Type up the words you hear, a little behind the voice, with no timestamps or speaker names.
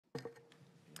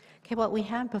Okay, what we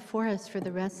have before us for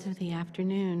the rest of the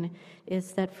afternoon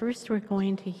is that first we're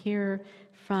going to hear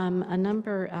from a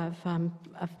number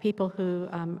of people who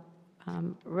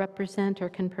represent or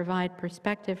can provide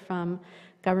perspective from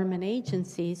government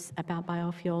agencies about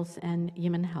biofuels and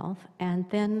human health, and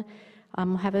then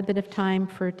we'll have a bit of time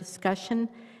for discussion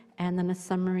and then a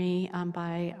summary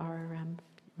by our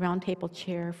Roundtable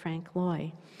Chair, Frank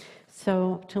Loy.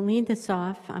 So to lead this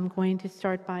off, I'm going to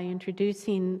start by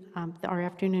introducing our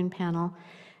afternoon panel,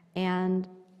 and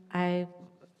I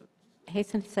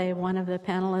hasten to say one of the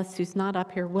panelists who's not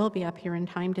up here will be up here in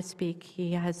time to speak.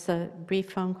 He has a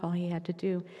brief phone call he had to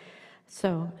do.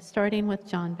 So starting with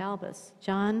John Balbus.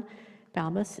 John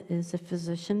Balbus is a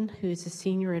physician who's a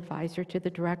senior advisor to the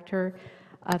director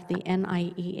of the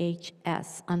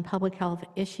NIEHS on public health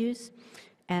issues,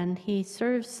 and he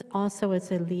serves also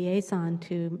as a liaison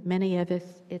to many of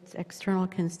its external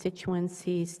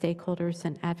constituencies, stakeholders,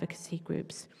 and advocacy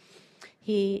groups.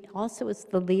 He also is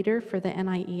the leader for the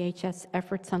NIEHS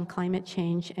efforts on climate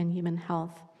change and human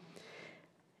health.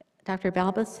 Dr.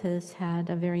 Balbus has had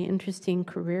a very interesting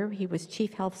career. He was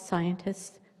chief health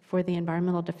scientist for the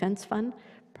Environmental Defense Fund.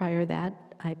 Prior to that,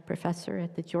 a professor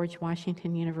at the George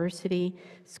Washington University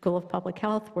School of Public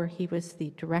Health, where he was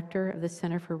the director of the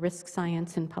Center for Risk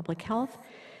Science and Public Health.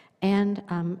 And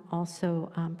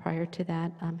also, prior to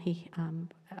that, he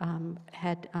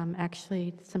had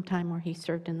actually some time where he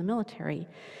served in the military.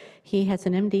 He has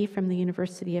an MD from the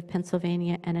University of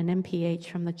Pennsylvania and an MPH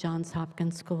from the Johns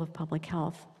Hopkins School of Public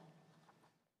Health.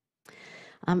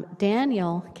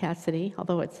 Daniel Cassidy,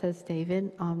 although it says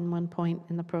David on one point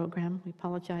in the program, we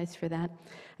apologize for that.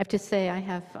 I have to say I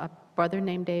have a brother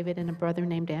named David and a brother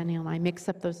named Daniel, and I mix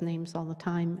up those names all the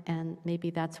time, and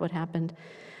maybe that's what happened.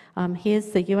 He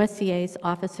is the USDA's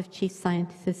Office of Chief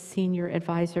Scientist Senior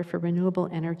Advisor for Renewable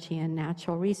Energy and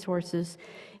Natural Resources.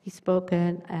 He spoke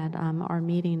at our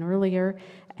meeting earlier,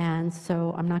 and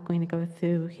so I'm not going to go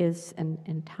through his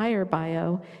entire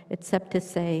bio, except to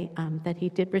say that he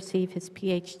did receive his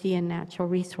PhD in Natural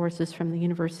Resources from the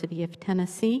University of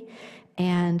Tennessee,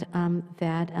 and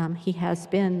that he has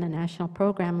been the national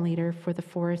program leader for the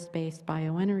forest-based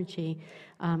bioenergy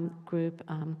group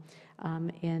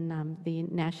in the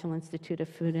National Institute of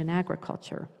Food and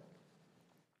Agriculture.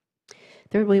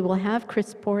 Third, we will have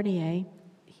Chris Portier.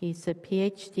 He's a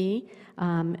PhD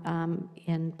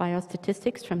in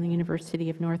biostatistics from the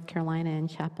University of North Carolina in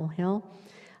Chapel Hill.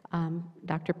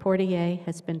 Dr. Portier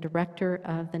has been director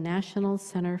of the National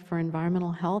Center for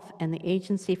Environmental Health and the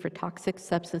Agency for Toxic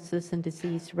Substances and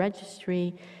Disease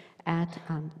Registry at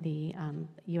the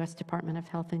U.S. Department of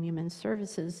Health and Human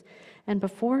Services. And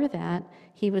before that,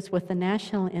 he was with the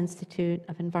National Institute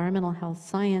of Environmental Health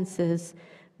Sciences,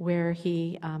 where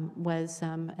he was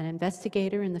an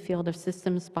investigator in the field of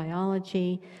systems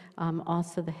biology,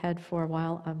 also the head for a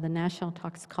while of the National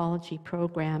Toxicology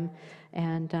Program,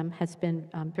 and has been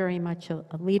very much a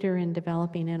leader in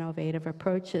developing innovative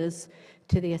approaches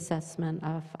to the assessment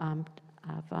of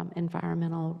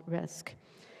environmental risk.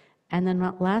 And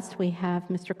then last we have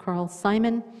Mr. Carl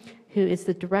Simon, who is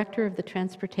the director of the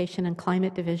Transportation and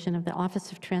Climate Division of the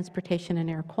Office of Transportation and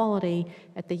Air Quality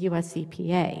at the US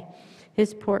EPA.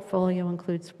 His portfolio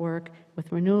includes work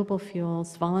with renewable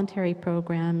fuels, voluntary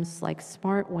programs like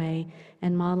SmartWay,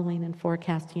 and modeling and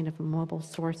forecasting of mobile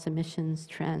source emissions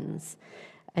trends.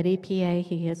 At EPA,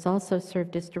 he has also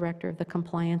served as director of the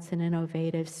Compliance and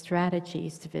Innovative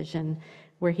Strategies Division,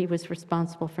 where he was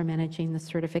responsible for managing the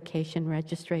certification,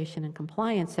 registration, and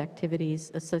compliance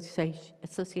activities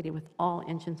associated with all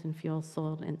engines and fuels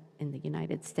sold in the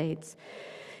United States.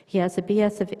 He has a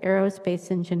BS of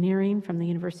Aerospace Engineering from the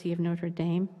University of Notre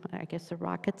Dame, I guess a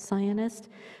rocket scientist,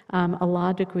 a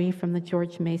law degree from the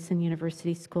George Mason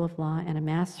University School of Law, and a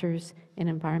master's in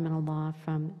environmental law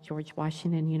from George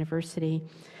Washington University.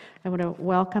 I want to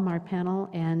welcome our panel,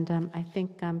 and I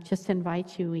think just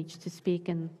invite you each to speak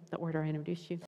in the order I introduced you.